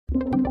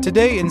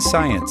Today in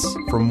Science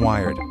from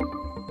Wired.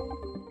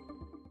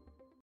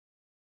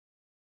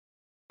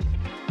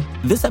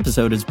 This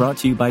episode is brought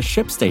to you by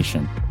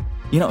ShipStation.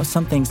 You know,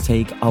 some things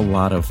take a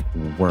lot of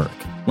work,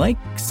 like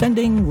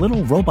sending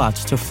little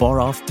robots to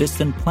far-off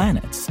distant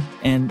planets.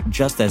 And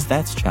just as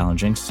that's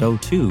challenging, so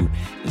too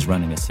is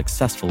running a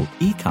successful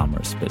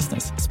e-commerce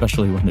business,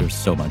 especially when there's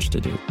so much to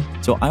do.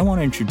 So I want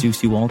to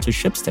introduce you all to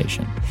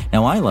ShipStation.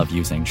 Now, I love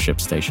using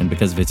ShipStation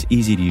because of its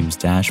easy-to-use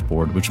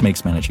dashboard, which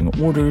makes managing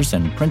orders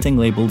and printing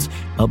labels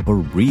a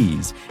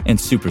breeze and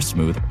super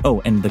smooth.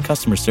 Oh, and the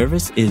customer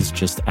service is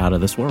just out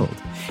of this world.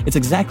 It's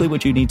exactly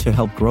what you need to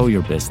help grow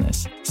your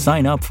business.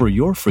 Sign up for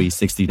your free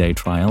 60-day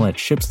trial at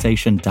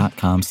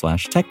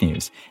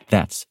shipstation.com/technews.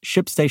 That's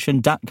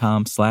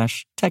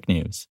shipstation.com/technews.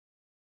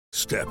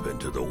 Step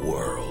into the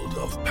world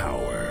of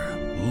power,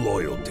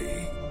 loyalty,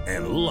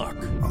 and luck.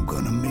 I'm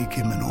gonna make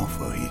him an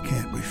offer he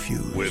can't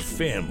refuse. With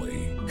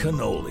family,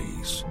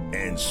 cannolis,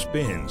 and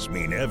spins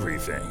mean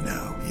everything.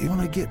 Now, you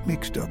wanna get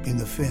mixed up in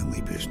the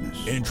family business.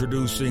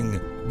 Introducing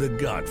The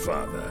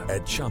Godfather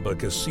at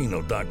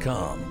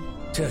ChumbaCasino.com.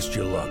 Test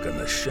your luck in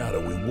the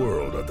shadowy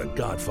world of The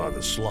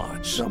Godfather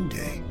slot.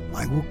 Someday,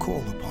 I will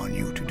call upon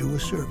you to do a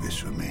service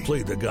for me.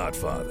 Play The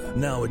Godfather,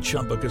 now at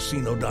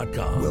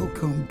ChumbaCasino.com.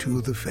 Welcome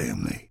to the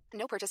family.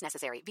 No purchase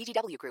necessary.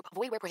 VGW Group.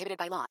 Void where prohibited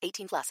by law.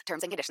 18+.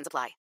 Terms and conditions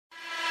apply.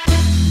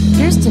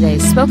 Here's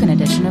today's spoken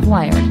edition of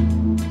Wired.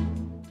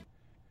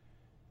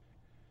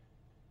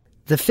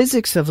 The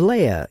Physics of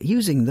Leia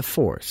Using the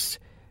Force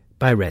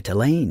by Retta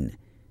Lane.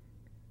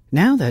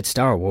 Now that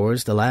Star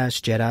Wars The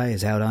Last Jedi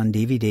is out on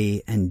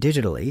DVD and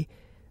digitally,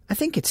 I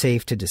think it's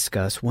safe to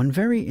discuss one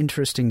very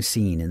interesting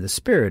scene in the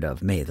spirit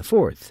of May the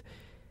 4th.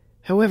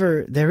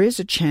 However, there is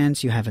a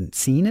chance you haven't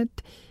seen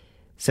it,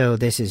 so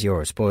this is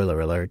your spoiler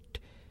alert.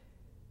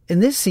 In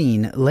this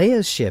scene,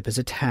 Leia's ship is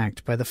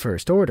attacked by the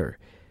First Order.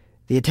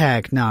 The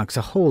attack knocks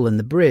a hole in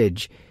the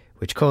bridge,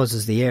 which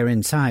causes the air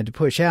inside to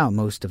push out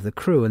most of the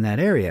crew in that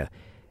area,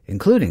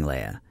 including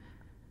Leia.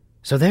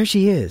 So there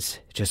she is,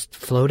 just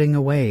floating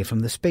away from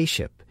the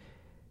spaceship.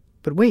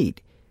 But wait,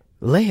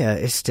 Leia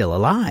is still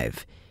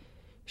alive.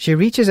 She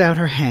reaches out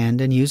her hand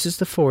and uses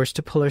the Force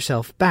to pull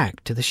herself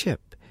back to the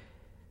ship.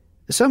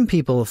 Some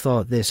people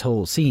thought this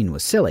whole scene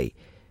was silly,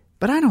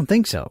 but I don't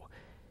think so.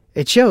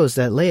 It shows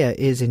that Leia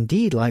is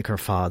indeed like her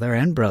father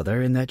and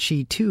brother in that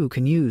she too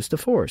can use the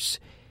Force.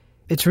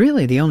 It's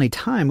really the only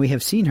time we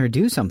have seen her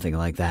do something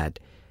like that.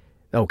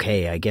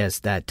 Okay, I guess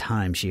that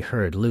time she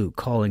heard Luke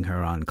calling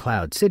her on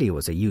Cloud City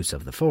was a use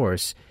of the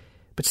Force,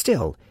 but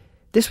still,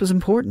 this was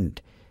important.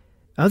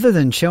 Other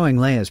than showing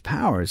Leia's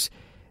powers,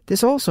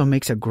 this also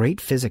makes a great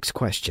physics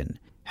question.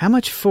 How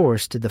much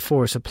force did the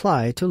Force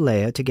apply to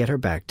Leia to get her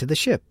back to the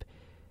ship?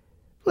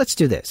 Let's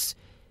do this.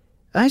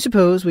 I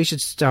suppose we should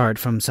start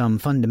from some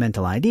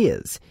fundamental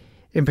ideas,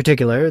 in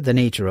particular the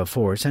nature of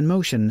force and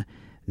motion,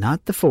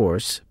 not the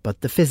force,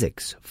 but the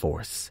physics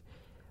force.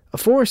 A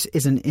force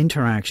is an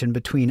interaction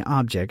between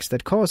objects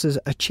that causes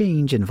a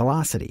change in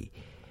velocity.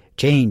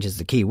 Change is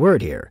the key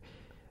word here.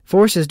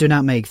 Forces do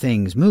not make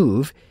things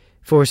move.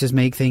 Forces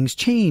make things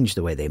change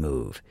the way they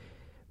move.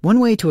 One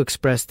way to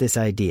express this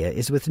idea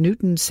is with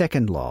Newton's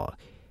second law.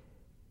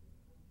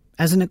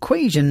 As an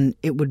equation,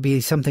 it would be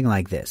something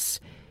like this.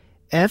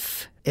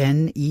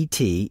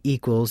 F(net)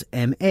 equals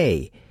ma,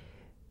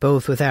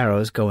 both with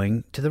arrows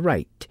going to the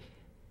right.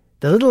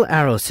 The little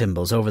arrow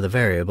symbols over the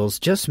variables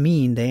just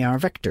mean they are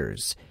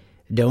vectors.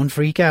 Don't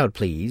freak out,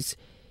 please.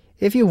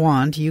 If you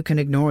want, you can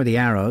ignore the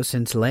arrow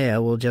since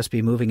Leia will just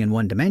be moving in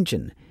one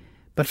dimension.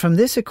 But from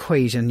this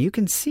equation, you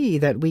can see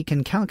that we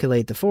can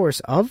calculate the force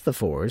of the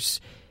Force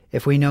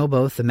if we know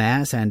both the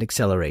mass and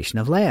acceleration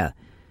of Leia.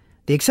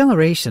 The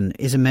acceleration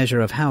is a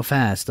measure of how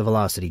fast the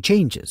velocity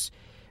changes.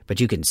 But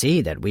you can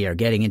see that we are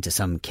getting into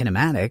some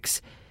kinematics,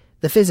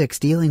 the physics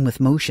dealing with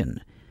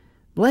motion.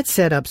 Let's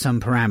set up some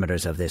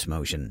parameters of this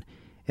motion.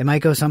 It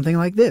might go something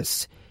like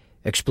this.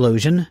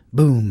 Explosion,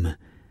 boom.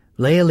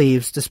 Leia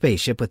leaves the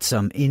spaceship with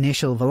some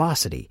initial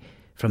velocity,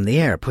 from the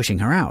air pushing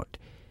her out.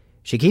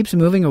 She keeps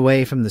moving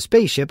away from the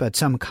spaceship at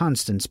some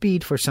constant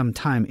speed for some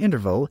time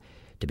interval,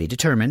 to be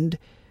determined.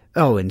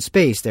 Oh, in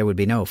space there would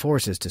be no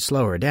forces to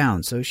slow her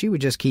down, so she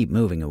would just keep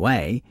moving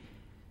away.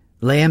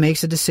 Leia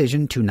makes a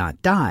decision to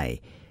not die,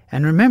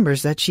 and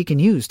remembers that she can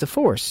use the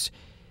Force.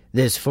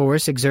 This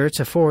Force exerts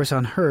a force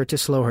on her to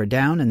slow her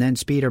down and then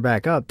speed her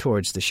back up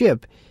towards the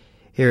ship.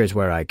 Here is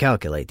where I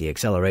calculate the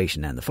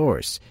acceleration and the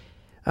Force.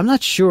 I'm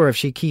not sure if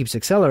she keeps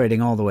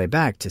accelerating all the way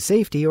back to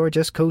safety or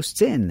just coasts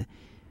in.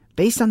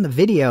 Based on the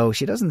video,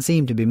 she doesn't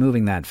seem to be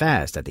moving that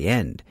fast at the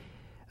end.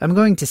 I'm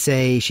going to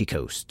say she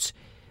coasts.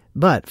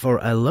 But for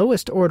a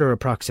lowest order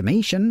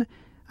approximation,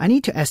 I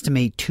need to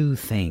estimate two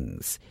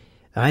things.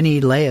 I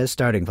need Leia's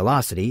starting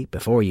velocity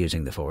before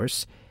using the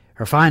Force,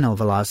 her final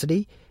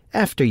velocity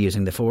after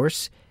using the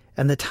Force,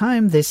 and the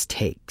time this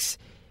takes.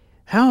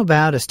 How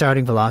about a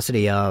starting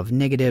velocity of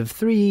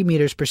 -3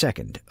 meters per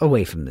second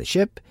away from the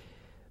ship,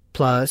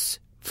 plus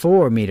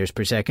 4 meters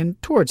per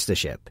second towards the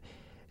ship,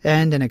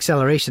 and an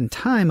acceleration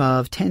time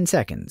of 10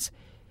 seconds.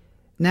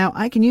 Now,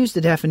 I can use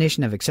the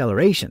definition of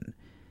acceleration.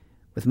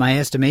 With my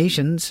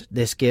estimations,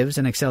 this gives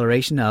an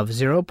acceleration of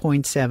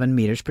 0.7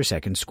 meters per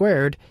second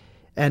squared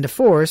and a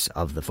force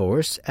of the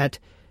force at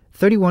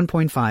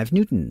 31.5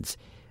 newtons,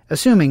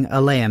 assuming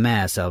a Leia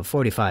mass of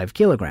 45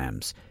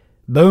 kilograms.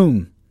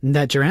 Boom!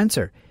 That's your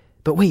answer.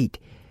 But wait,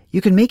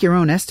 you can make your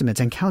own estimates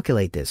and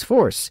calculate this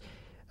force.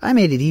 I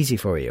made it easy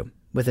for you,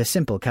 with a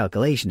simple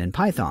calculation in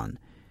Python.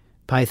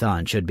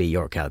 Python should be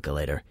your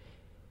calculator.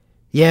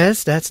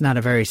 Yes, that's not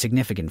a very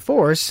significant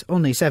force,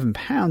 only 7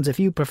 pounds if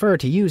you prefer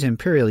to use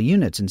Imperial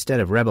units instead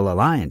of Rebel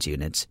Alliance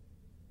units.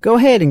 Go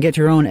ahead and get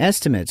your own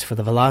estimates for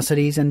the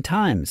velocities and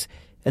times,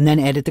 and then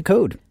edit the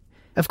code.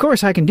 Of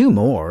course, I can do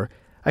more.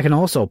 I can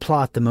also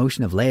plot the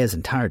motion of Leia's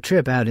entire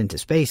trip out into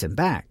space and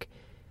back.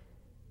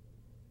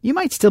 You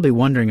might still be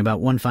wondering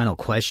about one final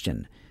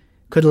question.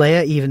 Could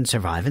Leia even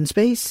survive in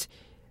space?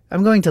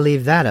 I'm going to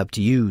leave that up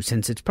to you,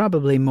 since it's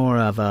probably more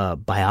of a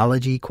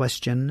biology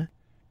question.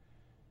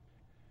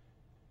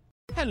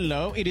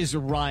 Hello, it is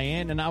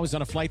Ryan, and I was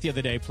on a flight the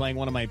other day playing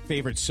one of my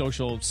favorite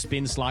social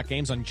spin slot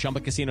games on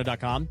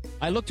ChumbaCasino.com.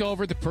 I looked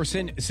over at the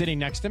person sitting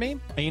next to me,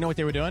 and you know what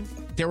they were doing?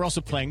 They were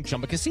also playing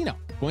Chumba Casino.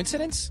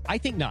 Coincidence? I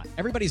think not.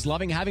 Everybody's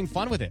loving having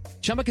fun with it.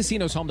 Chumba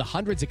Casino is home to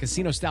hundreds of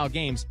casino-style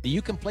games that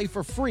you can play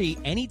for free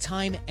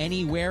anytime,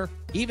 anywhere,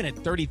 even at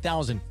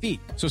 30,000 feet.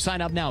 So sign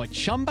up now at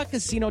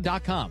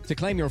ChumbaCasino.com to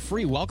claim your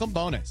free welcome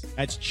bonus.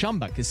 That's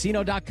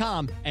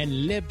ChumbaCasino.com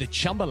and live the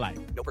Chumba life.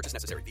 No purchase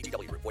necessary.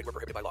 VGW Group. Void where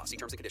prohibited by law. See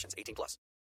terms and conditions. 18+.